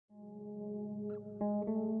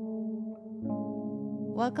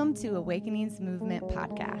Welcome to Awakenings Movement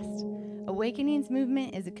Podcast. Awakenings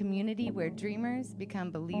Movement is a community where dreamers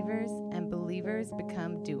become believers and believers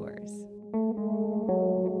become doers.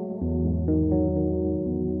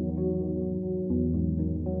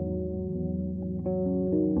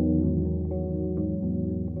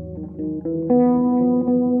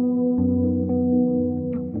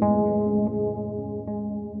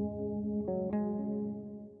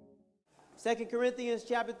 Second Corinthians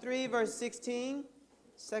chapter 3, verse 16.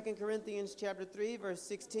 2 Corinthians chapter 3, verse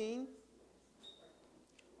 16.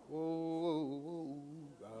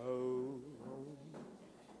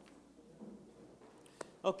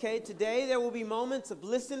 Okay, today there will be moments of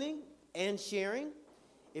listening and sharing.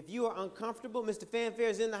 If you are uncomfortable, Mr. Fanfare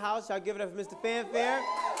is in the house. Y'all give it up for Mr. Fanfare.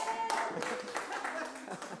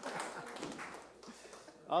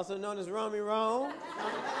 Also known as Romy Rome.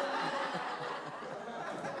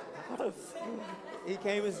 He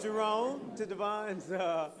came as Jerome to Devon's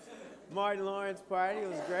Martin Lawrence party. It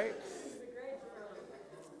was great.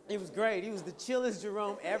 It was great. He was the chillest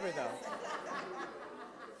Jerome ever,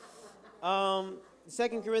 though.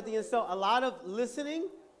 2 Corinthians, so a lot of listening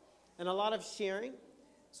and a lot of sharing.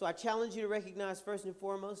 So I challenge you to recognize first and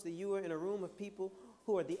foremost that you are in a room of people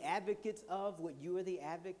who are the advocates of what you are the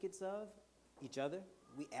advocates of, each other.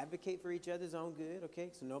 We advocate for each other's own good, okay?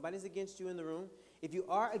 So nobody's against you in the room. If you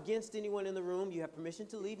are against anyone in the room, you have permission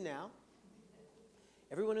to leave now.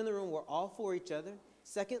 Everyone in the room, we're all for each other.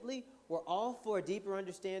 Secondly, we're all for a deeper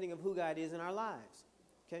understanding of who God is in our lives,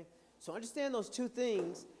 okay? So understand those two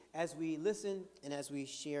things as we listen and as we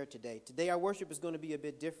share today. Today, our worship is going to be a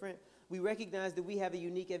bit different. We recognize that we have a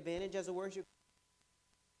unique advantage as a worship.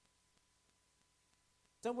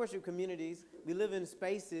 Some worship communities, we live in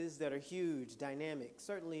spaces that are huge, dynamic.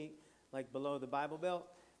 Certainly, like below the Bible Belt,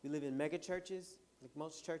 we live in mega churches, like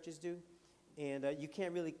most churches do. And you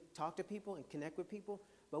can't really talk to people and connect with people.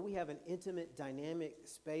 But we have an intimate, dynamic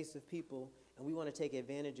space of people, and we want to take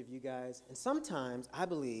advantage of you guys. And sometimes I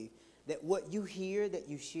believe that what you hear, that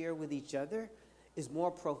you share with each other, is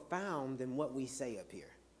more profound than what we say up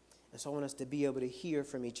here. And so I want us to be able to hear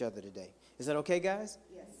from each other today. Is that okay, guys?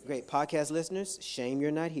 Yes. Great. Podcast listeners, shame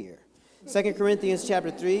you're not here. 2 Corinthians chapter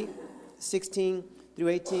 3, 16 through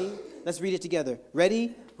 18. Let's read it together.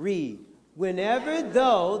 Ready? Read. Whenever,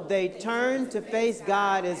 though, they turn to face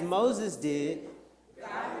God as Moses did,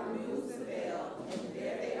 God removes the veil, and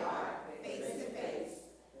there they are, face to face.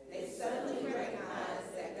 They suddenly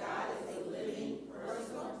recognize that God is a living,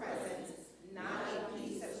 personal presence, not a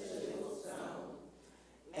piece of chiseled stone.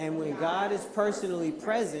 And when God is personally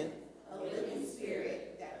present, a living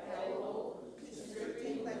spirit, that palpable,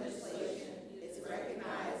 constricting legislation is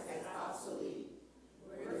recognized as obsolete.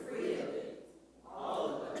 We're free of it, all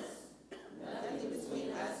of us. Nothing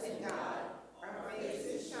between us and God. Our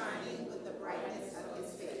faces shining with the brightness of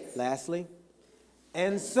His face. lastly,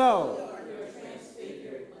 and so, You're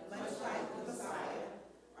transfigured, much like the Messiah.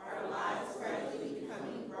 Our lives gradually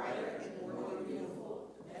becoming brighter and more beautiful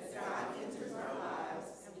as God enters our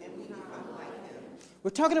lives and we become like Him.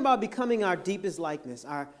 we're talking about becoming our deepest likeness,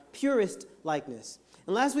 our purest likeness.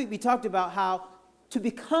 And last week we talked about how to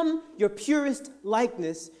become your purest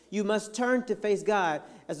likeness, you must turn to face God,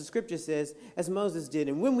 as the scripture says, as Moses did.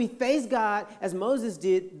 And when we face God as Moses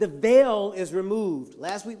did, the veil is removed.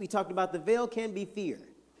 Last week we talked about the veil can be fear.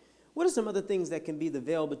 What are some other things that can be the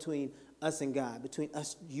veil between us and God, between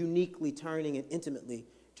us uniquely turning and intimately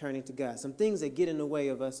turning to God? Some things that get in the way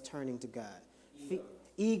of us turning to God.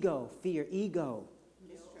 Ego, fear, ego.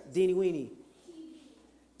 Deenie weenie.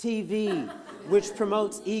 TV, which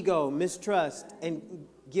promotes ego, mistrust, and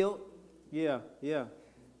guilt. Yeah.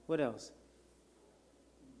 What else?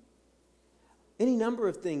 Any number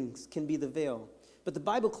of things can be the veil. But the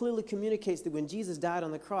Bible clearly communicates that when Jesus died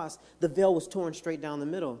on the cross, the veil was torn straight down the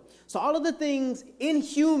middle. So all of the things in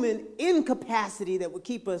human incapacity that would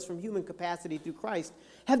keep us from human capacity through Christ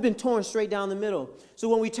have been torn straight down the middle. So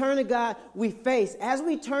when we turn to God, as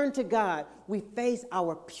we turn to God, we face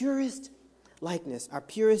our purest likeness, our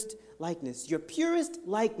purest likeness. Your purest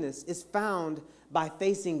likeness is found by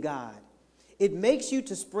facing God. It makes you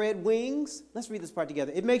to spread wings. Let's read this part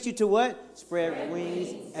together. It makes you to what? Spread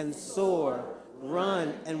wings and soar,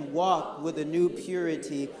 run and walk with a new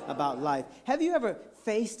purity about life. Have you ever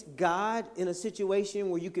faced God in a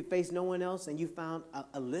situation where you could face no one else and you found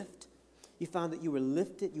a lift? You found that you were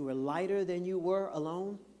lifted, you were lighter than you were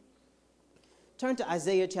alone? Turn to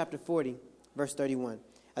Isaiah chapter 40, verse 31.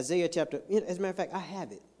 Isaiah chapter, as a matter of fact, I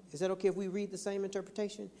have it. Is that okay if we read the same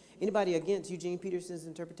interpretation? Anybody against Eugene Peterson's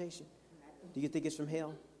interpretation? Do you think it's from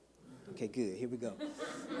hell? Okay, good. Here we go.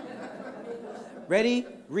 Ready?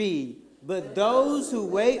 Read. But those who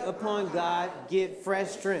wait upon God get fresh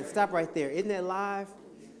strength. Stop right there. Isn't that live?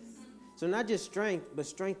 So not just strength, but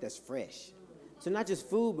strength that's fresh. So not just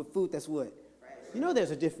food, but food that's what? You know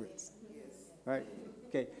there's a difference. Right?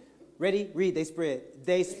 Okay. Ready? Read. They spread.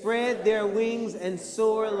 They spread their wings and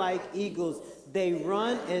soar like eagles. They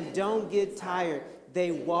run and don't get tired.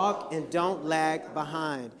 They walk and don't lag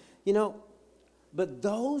behind. You know, but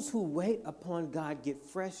those who wait upon God get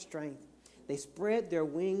fresh strength. They spread their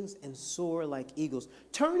wings and soar like eagles.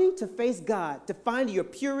 Turning to face God to find your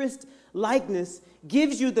purest likeness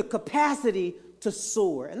gives you the capacity to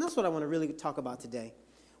soar. And that's what I want to really talk about today.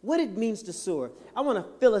 What it means to soar. I want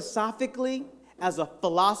to philosophically, as a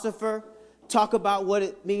philosopher, talk about what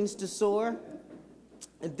it means to soar.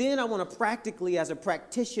 And then I want to practically, as a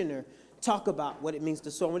practitioner, talk about what it means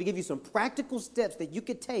to soar. I want to give you some practical steps that you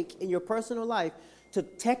could take in your personal life to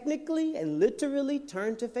technically and literally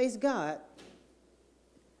turn to face God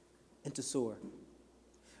and to soar.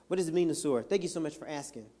 What does it mean to soar? Thank you so much for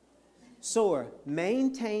asking. Soar,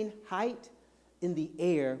 maintain height in the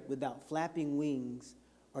air without flapping wings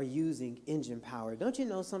or using engine power. Don't you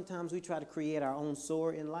know sometimes we try to create our own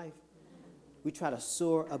soar in life? We try to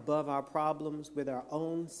soar above our problems with our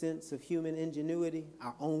own sense of human ingenuity,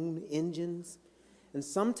 our own engines. And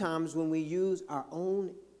sometimes when we use our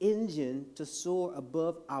own engine to soar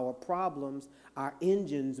above our problems, our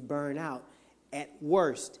engines burn out. At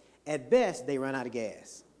worst, at best, they run out of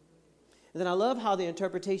gas. And then I love how the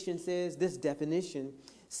interpretation says, this definition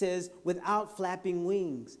says, without flapping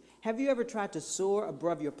wings. Have you ever tried to soar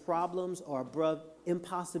above your problems or above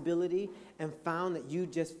impossibility and found that you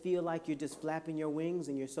just feel like you're just flapping your wings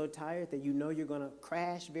and you're so tired that you know you're going to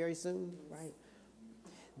crash very soon, right?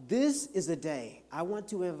 This is a day I want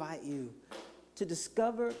to invite you to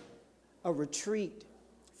discover a retreat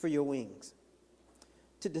for your wings,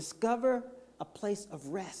 to discover a place of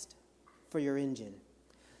rest for your engine,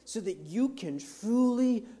 so that you can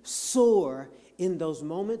truly soar in those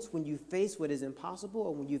moments when you face what is impossible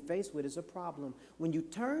or when you face what is a problem. When you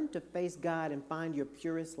turn to face God and find your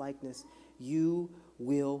purest likeness, you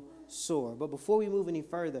will soar. But before we move any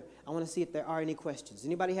further, I want to see if there are any questions.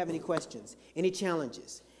 Anybody have any questions? Any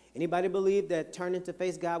challenges? Anybody believe that turning to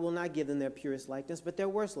face God will not give them their purest likeness, but their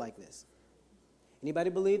worst likeness? Anybody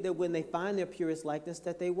believe that when they find their purest likeness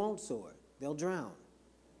that they won't soar? They'll drown.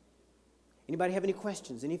 Anybody have any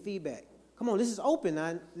questions, any feedback? Come on, this is open.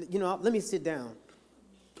 Let me sit down.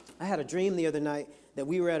 I had a dream the other night that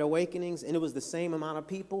we were at Awakenings, and it was the same amount of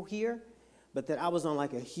people here, but that I was on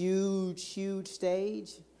like a huge, huge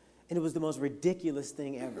stage, and it was the most ridiculous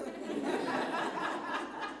thing ever.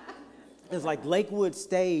 It was like Lakewood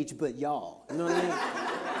stage, but y'all. You know what I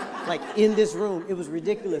mean? Like in this room, it was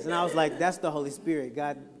ridiculous. And I was like, that's the Holy Spirit.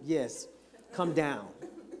 God, yes, come down.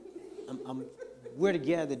 We're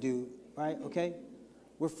together, dude, right? Okay?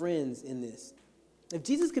 We're friends in this. If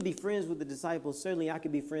Jesus could be friends with the disciples, certainly I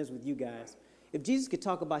could be friends with you guys. If Jesus could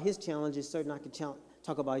talk about his challenges, certainly I could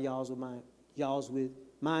talk about y'all's with mine,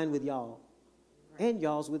 mine with y'all, and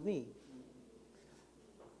y'all's with me.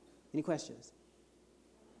 Any questions?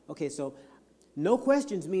 Okay, so no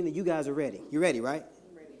questions mean that you guys are ready. You ready, right?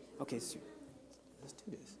 I'm ready. Okay, so let's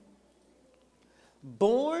do this.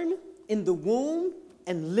 Born in the womb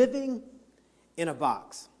and living in a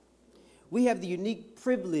box. We have the unique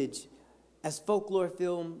privilege as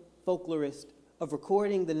folklorists of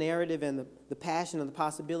recording the narrative and the passion and the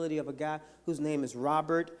possibility of a guy whose name is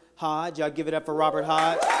Robert Hodge. Y'all give it up for Robert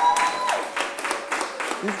Hodge.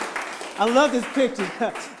 I love this picture.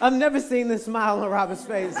 I've never seen this smile on Robert's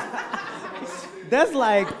face. That's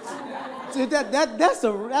like, dude, that's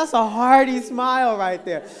a hearty smile right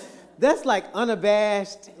there. That's like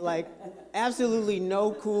unabashed, like absolutely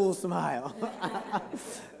no cool smile.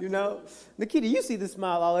 You know? Nikita, you see this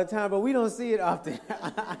smile all the time, but we don't see it often.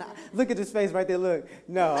 Look at his face right there, look.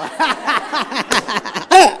 No.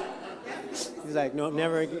 He's like, no,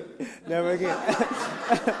 never again. Never again.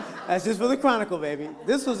 That's just for the Chronicle, baby.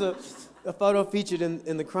 This was a photo featured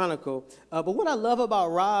in the Chronicle. But what I love about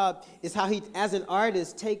Rob is how he, as an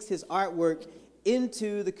artist, takes his artwork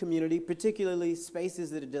into the community, particularly spaces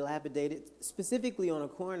that are dilapidated, specifically on a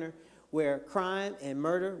corner where crime and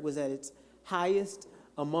murder was at its highest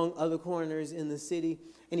among other corners in the city.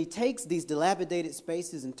 And he takes these dilapidated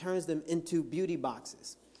spaces and turns them into beauty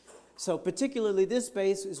boxes. So particularly this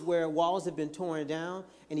space is where walls have been torn down,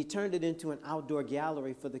 and he turned it into an outdoor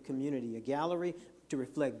gallery for the community, a gallery to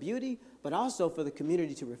reflect beauty, but also for the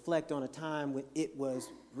community to reflect on a time when it was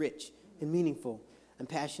rich and meaningful and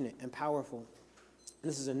passionate and powerful. And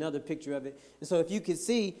this is another picture of it. And so if you could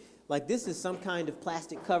see, like this is some kind of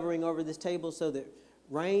plastic covering over this table so that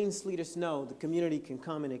rain, sleet, or snow, the community can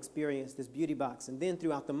come and experience this beauty box. And then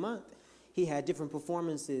throughout the month, he had different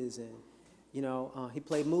performances, and he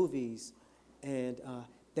played movies, and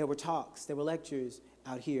there were talks, there were lectures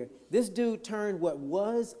out here. This dude turned what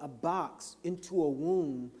was a box into a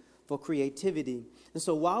womb for creativity. And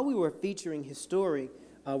so while we were featuring his story,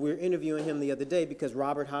 we were interviewing him the other day because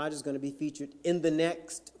Robert Hodge is going to be featured in the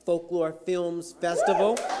next Folklore Films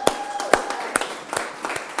Festival,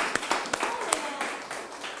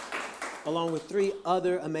 along with 3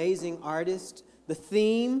 other amazing artists. The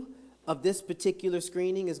theme of this particular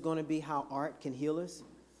screening is going to be how art can heal us.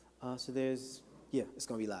 It's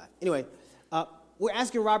going to be live. Anyway, we're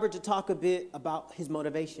asking Robert to talk a bit about his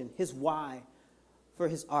motivation, his why for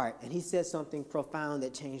his art. And he said something profound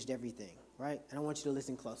that changed everything, right? And I want you to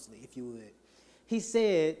listen closely, if you would. He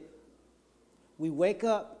said, we wake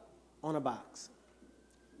up on a box,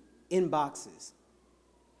 in boxes,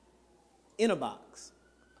 in a box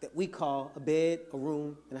that we call a bed, a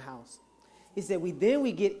room, and a house. He said, we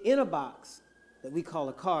get in a box that we call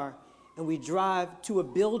a car, and we drive to a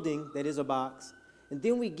building that is a box, and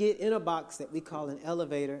then we get in a box that we call an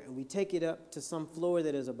elevator, and we take it up to some floor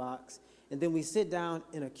that is a box, and then we sit down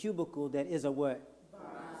in a cubicle that is a what?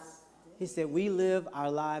 Box. He said, we live our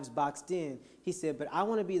lives boxed in. He said, but I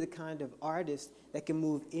want to be the kind of artist that can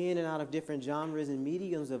move in and out of different genres and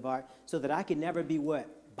mediums of art so that I can never be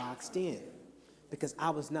what? Boxed in. Because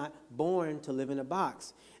I was not born to live in a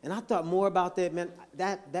box. And I thought more about that, man.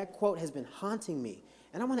 That quote has been haunting me.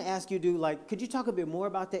 And I want to ask you, dude, could you talk a bit more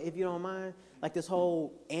about that, if you don't mind? Like this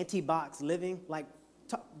whole anti-box living?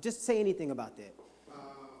 Just say anything about that.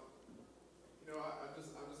 I'm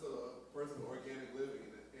just a person of organic living.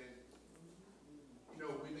 And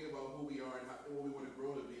when we think about who we are and what we want to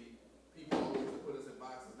grow to be, people always put us in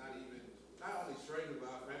boxes, not only strangers, but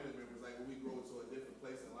our family members, like when we grow to a different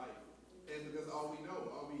place in life. And because all we know,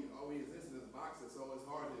 all we exist in is boxes, so it's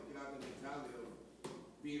hard to get out the mentality of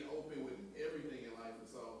being open with everything in life. And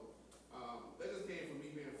so that just came from me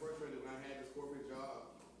being frustrated when I had this corporate job.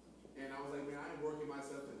 And I was like, man, I ain't working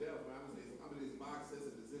myself to death. Man. I'm in these boxes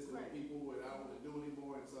and existing with people that I don't want to do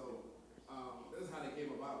anymore. And so that's how they came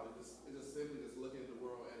about. It's just simply just looking at the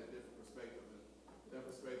world at a different perspective. And that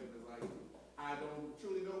perspective is like, I don't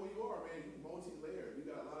truly know who you are, man. You're multi-layered. You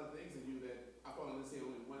got a lot of things in you that I probably didn't see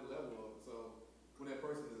only one level of. So when that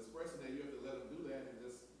person is expressing that, you have to let them do that and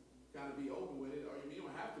just kind of be open with it. Or you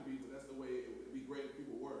don't have to be, but that's the way it would be great if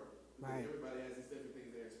people were. Because Right. everybody has these different things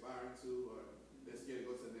they're aspiring to, or they're scared to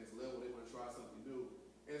go to the next level. They want to try something new.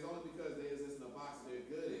 And it's only because they exist in a box that they're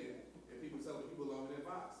good in, and people tell them you belong in that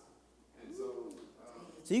box. And so...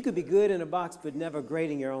 So you could be good in a box, but never great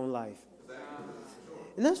in your own life. Exactly. Sure.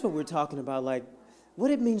 And that's what we're talking about, what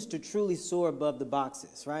it means to truly soar above the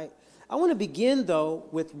boxes, right? I want to begin, though,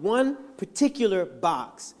 with one particular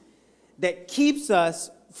box that keeps us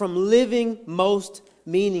from living most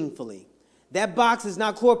meaningfully. That box is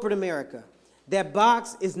not corporate America. That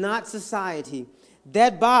box is not society.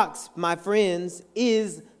 That box, my friends,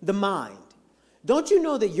 is the mind. Don't you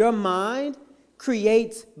know that your mind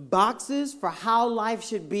creates boxes for how life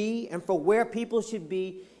should be and for where people should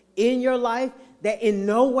be in your life that in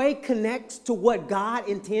no way connects to what God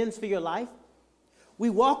intends for your life? We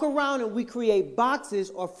walk around and we create boxes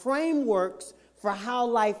or frameworks for how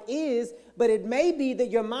life is, but it may be that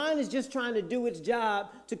your mind is just trying to do its job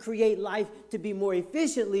to create life to be more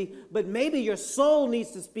efficiently, but maybe your soul needs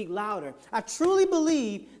to speak louder. I truly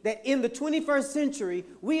believe that in the 21st century,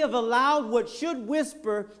 we have allowed what should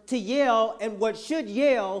whisper to yell and what should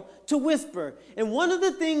yell to whisper. And one of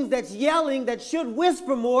the things that's yelling that should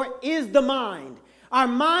whisper more is the mind. Our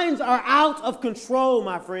minds are out of control,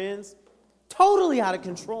 my friends, totally out of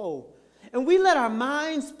control. And we let our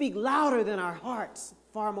minds speak louder than our hearts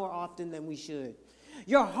far more often than we should.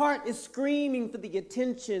 Your heart is screaming for the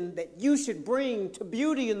attention that you should bring to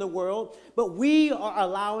beauty in the world, but we are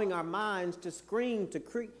allowing our minds to scream to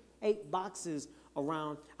create boxes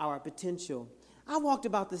around our potential. I walked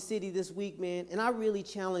about the city this week, man, and I really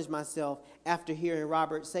challenged myself after hearing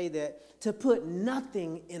Robert say that to put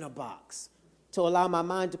nothing in a box, to allow my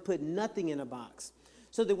mind to put nothing in a box,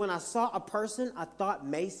 so that when I saw a person I thought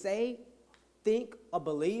may say, think, or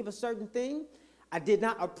believe a certain thing, I did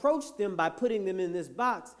not approach them by putting them in this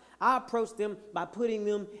box. I approached them by putting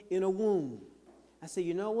them in a womb. I said,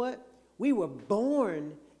 you know what? We were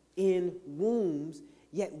born in wombs,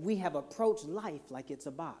 yet we have approached life like it's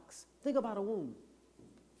a box. Think about a womb.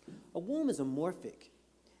 A womb is amorphic.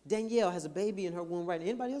 Danielle has a baby in her womb right now.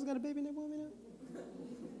 Anybody else got a baby in their womb right now?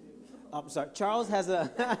 Oh, I'm sorry. Charles has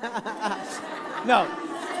a... No.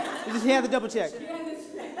 He had to double check.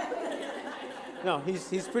 No,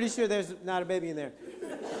 he's pretty sure there's not a baby in there.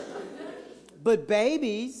 But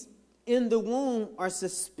babies in the womb are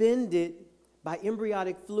suspended by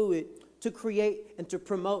embryonic fluid to create and to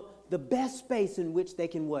promote the best space in which they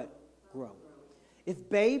can what? Grow.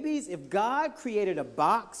 If God created a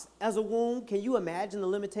box as a womb, can you imagine the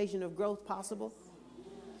limitation of growth possible?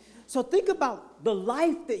 So think about the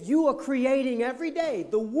life that you are creating every day,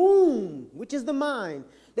 the womb, which is the mind,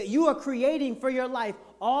 that you are creating for your life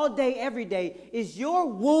all day, every day. Is your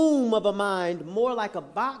womb of a mind more like a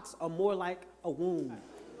box or more like a womb?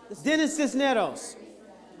 Dennis Cisneros,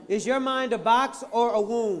 is your mind a box or a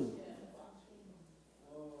womb?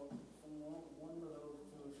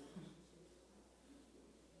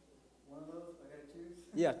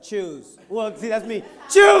 Yeah, choose. Well, see, that's me.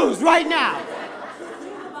 Choose right now.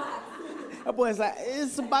 That boy's like,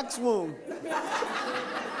 it's a box womb.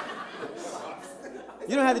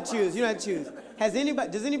 You don't have to choose. You don't have to choose.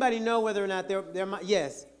 Does anybody know whether or not they're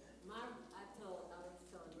yes? I was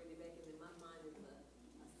telling Brittany Baker that my mind is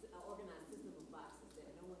an organized system of boxes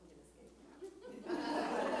that no one can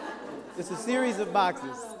escape. It's a series of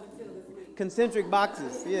boxes. Concentric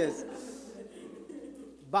boxes, yes.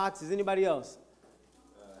 Boxes. Anybody else?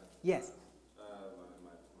 Yes. My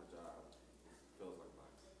job feels like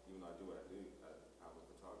box. Even though I do what I do, I'm a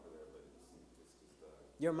photographer there, but it's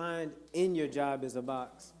just Your mind in your job is a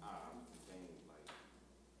box. I'm contained like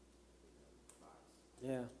box.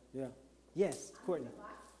 Yeah. Yes, Courtney.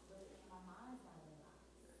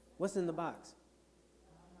 What's in the box?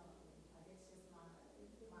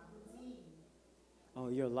 Oh,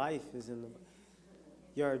 your life is in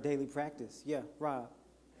your daily practice. Yeah, Rob.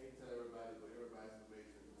 I hate to tell everybody, but everybody's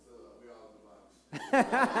information. So we all in the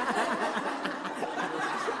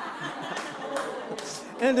box.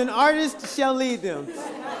 And an artist shall lead them.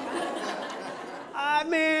 I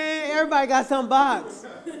mean, everybody got some box.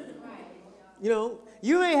 You know,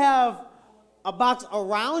 you may have a box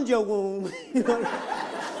around your womb, but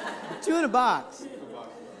you're in a box.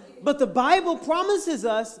 But the Bible promises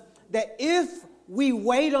us that if we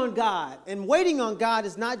wait on God, and waiting on God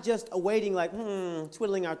is not just a waiting like,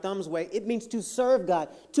 twiddling our thumbs way. It means to serve God,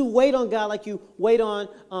 to wait on God like you wait on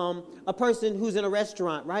a person who's in a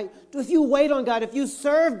restaurant, right? If you wait on God, if you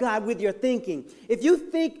serve God with your thinking, if you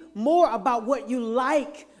think more about what you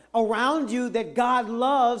like around you that God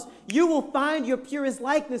loves, you will find your purest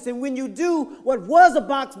likeness. And when you do, what was a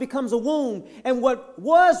box becomes a womb, and what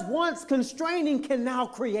was once constraining can now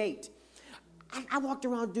create. I walked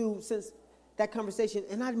around, since that conversation,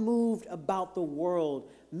 and I moved about the world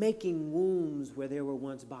making wombs where there were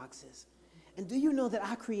once boxes. And do you know that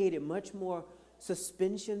I created much more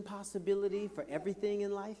suspension possibility for everything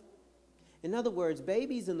in life? In other words,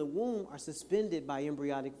 babies in the womb are suspended by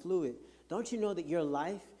embryonic fluid. Don't you know that your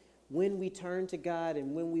life, when we turn to God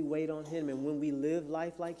and when we wait on Him and when we live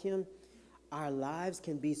life like Him, our lives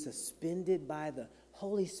can be suspended by the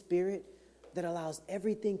Holy Spirit that allows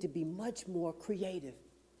everything to be much more creative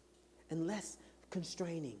and less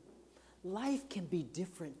constraining. Life can be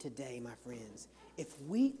different today, my friends, if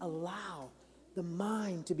we allow the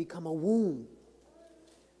mind to become a womb,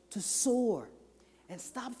 to soar, and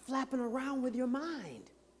stop flapping around with your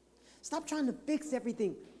mind. Stop trying to fix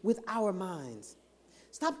everything with our minds.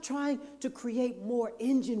 Stop trying to create more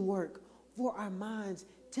engine work for our minds.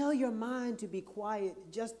 Tell your mind to be quiet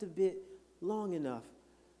just a bit long enough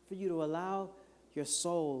for you to allow your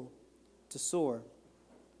soul to soar.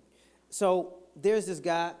 So there's this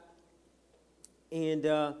guy,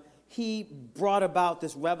 and he brought about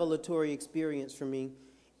this revelatory experience for me,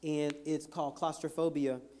 and it's called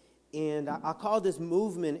claustrophobia. And I call this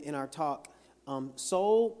movement in our talk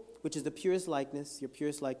soul, which is the purest likeness, your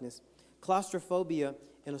purest likeness, claustrophobia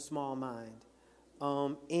in a small mind.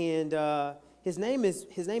 His name is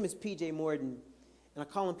P.J. Morton, and I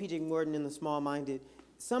call him P.J. Morton in the small-minded.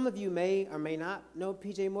 Some of you may or may not know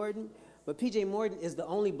P.J. Morton. But P.J. Morton is the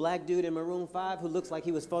only black dude in Maroon 5 who looks like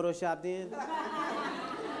he was photoshopped in.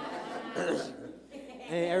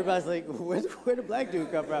 And everybody's like, where'd the black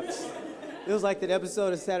dude come from? It was like that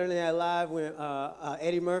episode of Saturday Night Live when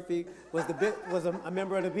Eddie Murphy was a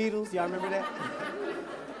member of the Beatles. Y'all remember that?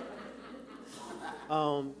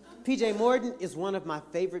 P.J. Morton is one of my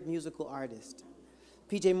favorite musical artists.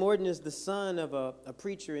 P.J. Morton is the son of a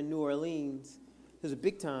preacher in New Orleans. He's a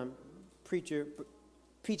big-time preacher.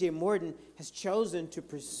 P.J. Morton has chosen to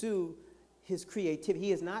pursue his creativity.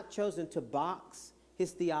 He has not chosen to box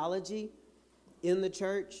his theology in the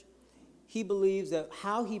church. He believes that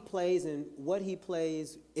how he plays and what he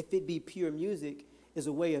plays, if it be pure music, is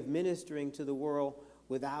a way of ministering to the world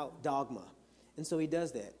without dogma. And so he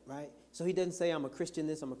does that, right? So he doesn't say, I'm a Christian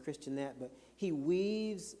this, I'm a Christian that, but he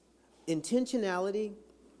weaves intentionality,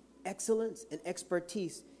 excellence, and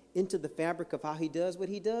expertise into the fabric of how he does what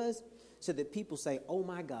he does so that people say, oh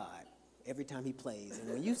my God, every time he plays. And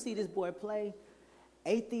when you see this boy play,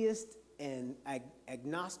 atheists and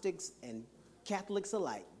agnostics and Catholics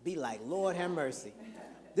alike be like, Lord have mercy.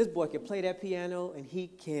 This boy can play that piano and he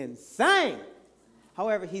can sing.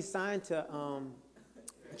 However, he's signed to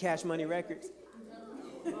Cash Money Records.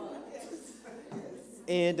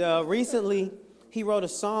 And recently, he wrote a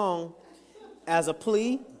song as a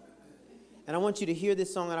plea. And I want you to hear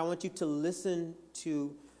this song, and I want you to listen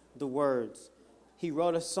to the words. He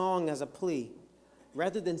wrote a song as a plea.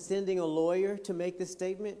 Rather than sending a lawyer to make this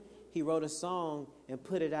statement, he wrote a song and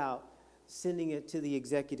put it out, sending it to the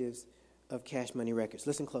executives of Cash Money Records.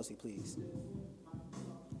 Listen closely, please.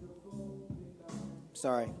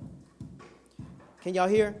 Sorry. Can y'all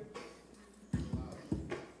hear?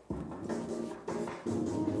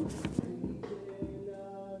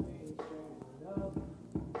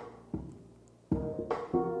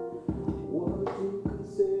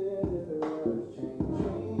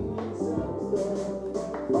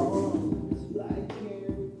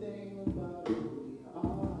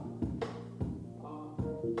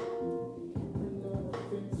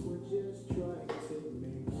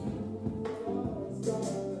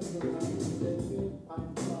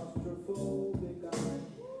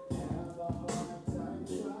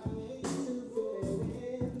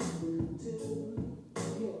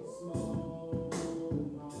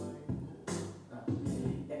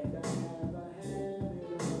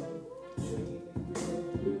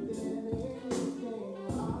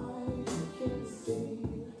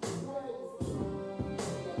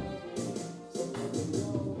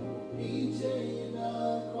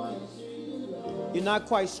 You're not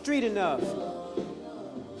quite street enough.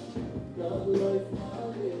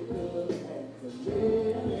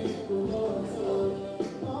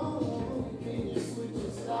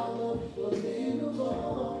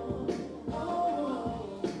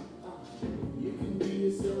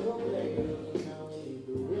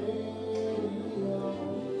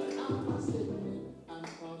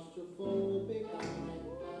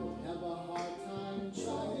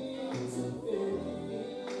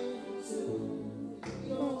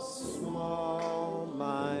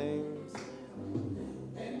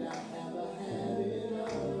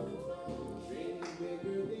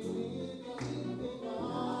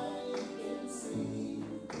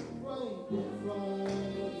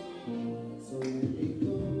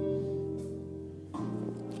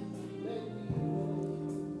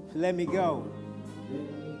 Let me go.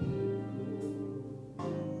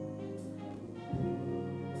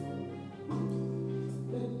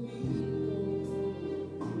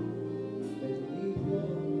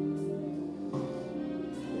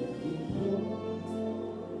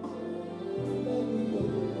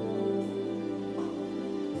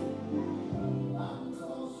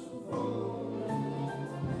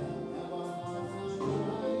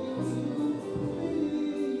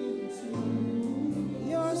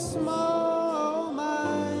 Small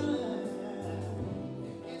mind.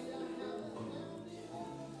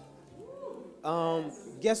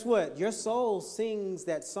 Guess what? Your soul sings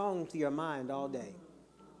that song to your mind all day.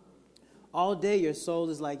 All day your soul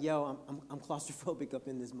is like, yo, I'm claustrophobic up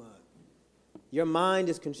in this mud. Your mind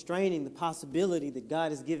is constraining the possibility that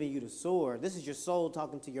God is giving you to soar. This is your soul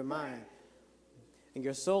talking to your mind. And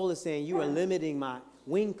your soul is saying, you are limiting my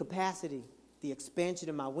wing capacity, the expansion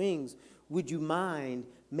of my wings. Would you mind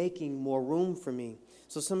making more room for me?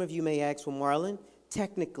 So some of you may ask, well, Marlon,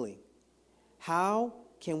 technically, how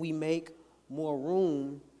can we make more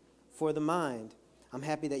room for the mind? I'm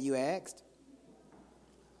happy that you asked.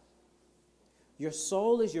 Your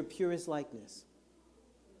soul is your purest likeness.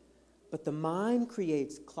 But the mind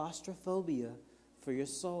creates claustrophobia for your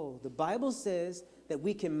soul. The Bible says that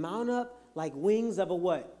we can mount up like wings of a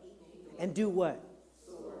what? And do what?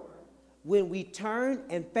 When we turn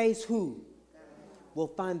and face who? We'll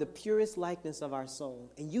find the purest likeness of our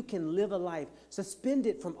soul. And you can live a life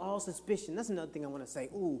suspended from all suspicion. That's another thing I want to say.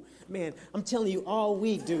 Ooh, man, I'm telling you all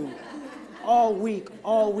week, dude. All week.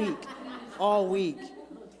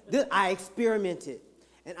 I experimented.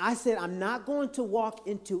 And I said, I'm not going to walk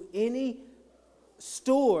into any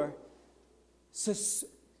store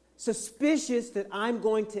suspicious that I'm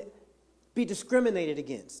going to be discriminated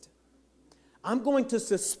against. I'm going to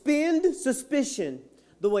suspend suspicion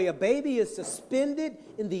the way a baby is suspended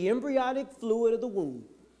in the embryonic fluid of the womb.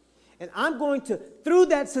 And I'm going to, through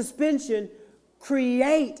that suspension,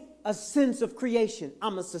 create a sense of creation.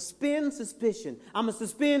 I'm going to suspend suspicion. I'm going to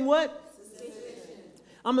suspend what?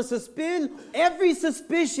 I'm going to suspend every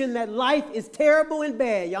suspicion that life is terrible and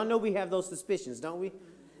bad. Y'all know we have those suspicions, don't we?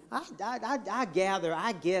 I gather,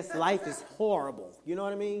 I guess life is horrible. You know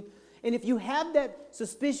what I mean? And if you have that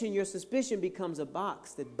suspicion, your suspicion becomes a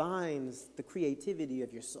box that binds the creativity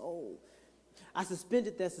of your soul. I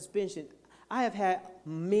suspended that suspension. I have had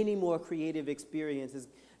many more creative experiences.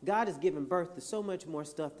 God has given birth to so much more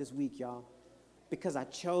stuff this week, y'all, because I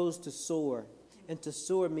chose to soar. And to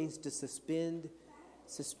soar means to suspend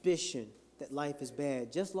suspicion that life is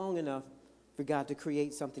bad, just long enough for God to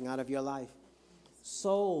create something out of your life.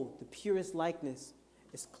 Soul, the purest likeness,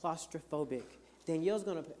 is claustrophobic. Danielle's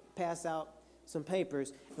going to pass out some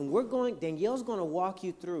papers, and Danielle's going to walk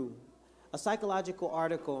you through a psychological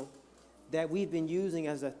article that we've been using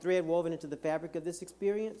as a thread woven into the fabric of this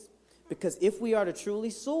experience. Because if we are to truly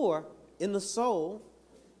soar in the soul,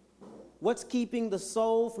 what's keeping the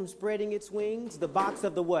soul from spreading its wings? The box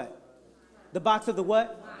of the what? The box of the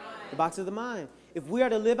what? Mind. The box of the mind. If we are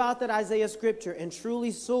to live out that Isaiah scripture and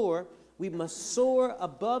truly soar, we must soar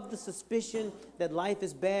above the suspicion that life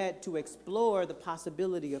is bad to explore the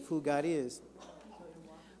possibility of who God is.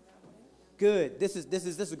 Good. This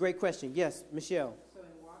is a great question. Yes, Michelle. So in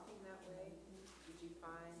walking that way, did you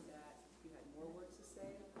find that you had more words to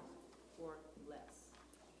say or less?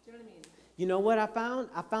 Do you know what I mean? You know what I found?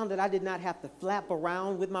 I found that I did not have to flap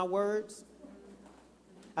around with my words.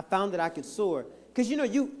 I found that I could soar. Because you know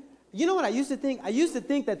what I used to think? I used to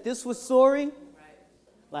think that this was soaring.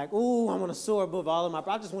 Like, ooh, I want to soar above all of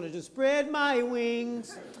I just want to just spread my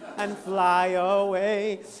wings and fly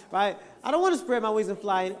away, right? I don't want to spread my wings and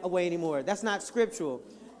fly away anymore. That's not scriptural.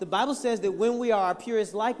 The Bible says that when we are our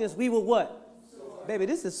purest likeness, we will what? Soar. Baby,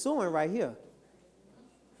 this is soaring right here.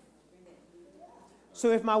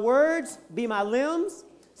 So if my words be my limbs,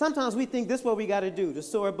 sometimes we think this is what we got to do, to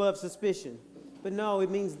soar above suspicion. But no, it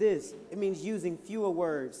means this. It means using fewer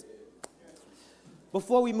words.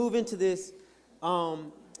 Before we move into this,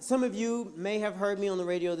 some of you may have heard me on the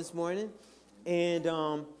radio this morning, and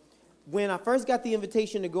when I first got the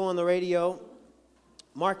invitation to go on the radio,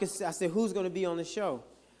 Marcus, I said, who's going to be on the show?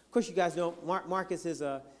 Of course, you guys know Marcus is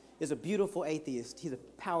a beautiful atheist. He's a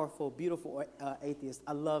powerful, beautiful atheist.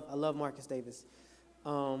 I love Marcus Davis.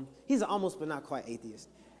 He's an almost but not quite atheist.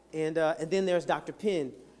 And then there's Dr.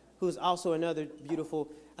 Penn, who's also another beautiful.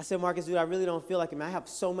 I said, Marcus, dude, I really don't feel like it, man. I have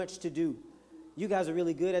so much to do. You guys are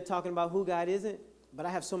really good at talking about who God isn't, but I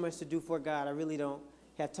have so much to do for God. I really don't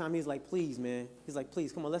have time. He's like, please, man. He's like,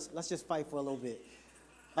 please, come on, let's just fight for a little bit.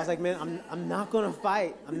 I was like, man, I'm not going to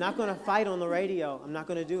fight. I'm not going to fight on the radio. I'm not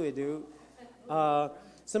going to do it, dude.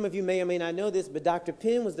 Some of you may or may not know this, but Dr.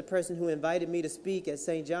 Penn was the person who invited me to speak at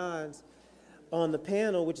St. John's on the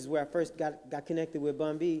panel, which is where I first got connected with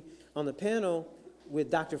Bun B, on the panel with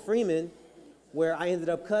Dr. Freeman, where I ended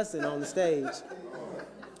up cussing on the stage.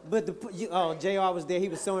 But JR was there. He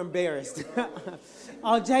was so embarrassed.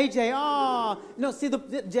 Oh, JJ, oh. No, see,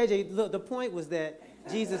 JJ, look, the point was that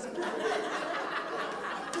Jesus,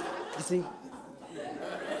 you see?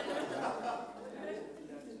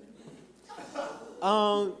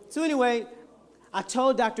 So anyway, I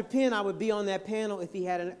told Dr. Penn I would be on that panel if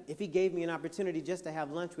he gave me an opportunity just to have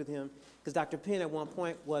lunch with him, because Dr. Penn at one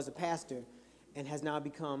point was a pastor and has now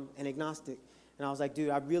become an agnostic. And I was like, dude,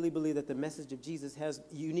 I really believe that the message of Jesus has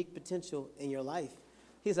unique potential in your life.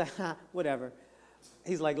 He's like, whatever.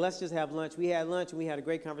 He's like, let's just have lunch. We had lunch, and we had a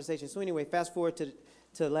great conversation. So anyway, fast forward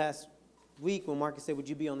to last week when Marcus said, would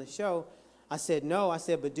you be on the show? I said, no. I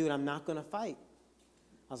said, but dude, I'm not going to fight.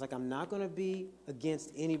 I was like, I'm not going to be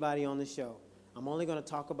against anybody on the show. I'm only going to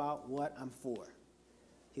talk about what I'm for.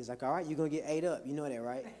 He's like, all right, you're going to get ate up. You know that,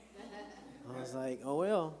 right? I was like, oh,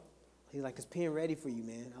 well. He's like, is Penn ready for you,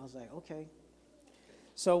 man? I was like, okay.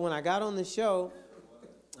 So when I got on the show,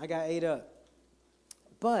 I got ate up.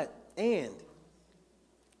 After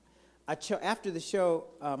the show,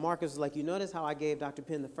 Marcus was like, you notice how I gave Dr.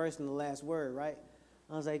 Penn the first and the last word, right?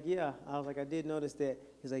 I was like, yeah. I was like, I did notice that.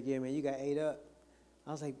 He's like, yeah, man, you got ate up.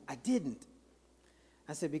 I was like, I didn't.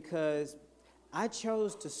 I said, because I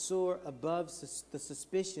chose to soar above the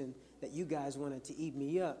suspicion that you guys wanted to eat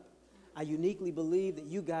me up. I uniquely believe that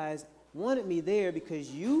you guys wanted me there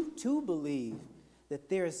because you too believe that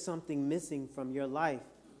there is something missing from your life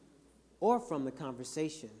or from the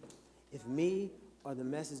conversation if me or the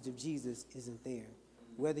message of Jesus isn't there.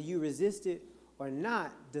 Whether you resist it or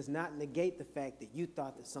not does not negate the fact that you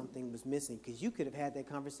thought that something was missing, because you could have had that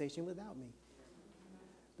conversation without me.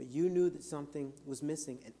 But you knew that something was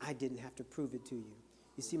missing, and I didn't have to prove it to you.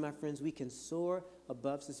 You see, my friends, we can soar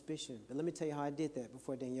above suspicion. But let me tell you how I did that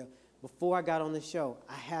before, Danielle. Before I got on the show,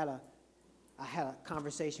 I had a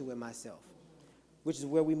conversation with myself, which is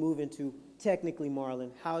where we move into, technically,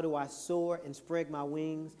 Marlon, how do I soar and spread my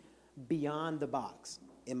wings beyond the box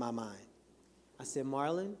in my mind? I said,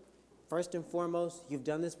 Marlon, first and foremost, you've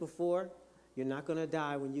done this before. You're not going to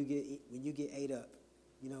die when you get ate up,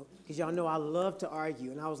 you know, because y'all know I love to argue.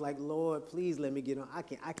 And I was like, Lord, please let me get on. I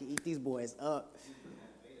can eat these boys up.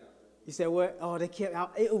 You said what? Oh, they kept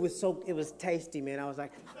out. It was tasty, man. I was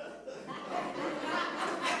like,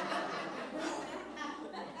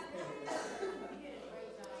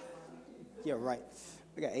 yeah, right.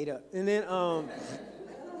 I got ate up. And then,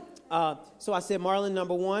 so I said, Marlon,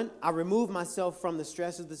 number one, I removed myself from the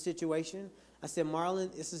stress of the situation. I said,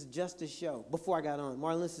 Marlon, this is just a show. Before I got on,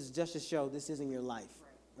 Marlon, this is just a show. This isn't your life,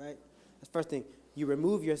 right? That's the first thing. You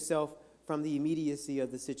remove yourself from the immediacy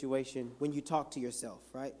of the situation when you talk to yourself,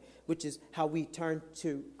 right? Which is how we turn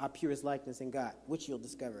to our purest likeness in God, which you'll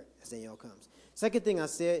discover as Danielle comes. Second thing I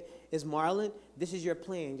said is, Marlon, this is your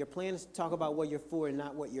plan. Your plan is to talk about what you're for and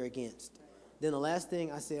not what you're against. Then the last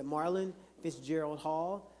thing I said, Marlon Fitzgerald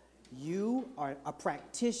Hall, you are a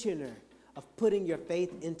practitioner of putting your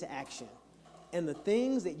faith into action. And the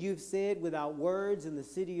things that you've said without words in the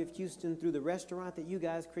city of Houston, through the restaurant that you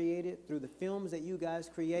guys created, through the films that you guys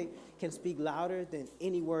create, can speak louder than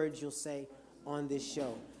any words you'll say on this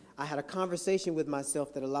show. I had a conversation with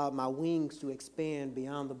myself that allowed my wings to expand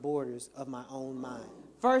beyond the borders of my own mind.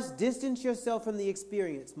 First, distance yourself from the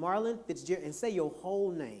experience. Marlon Fitzgerald, and say your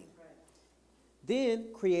whole name. Then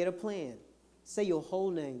create a plan. Say your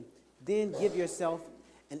whole name. Then give yourself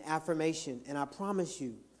an affirmation. And I promise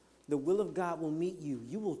you, the will of God will meet you.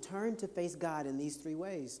 You will turn to face God in these three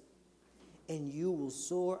ways. And you will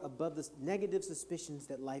soar above the negative suspicions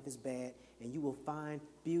that life is bad. And you will find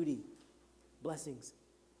beauty, blessings,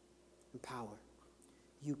 and power.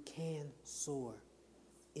 You can soar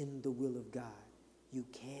in the will of God. You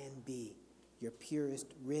can be your purest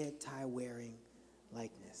red tie wearing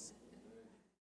likeness.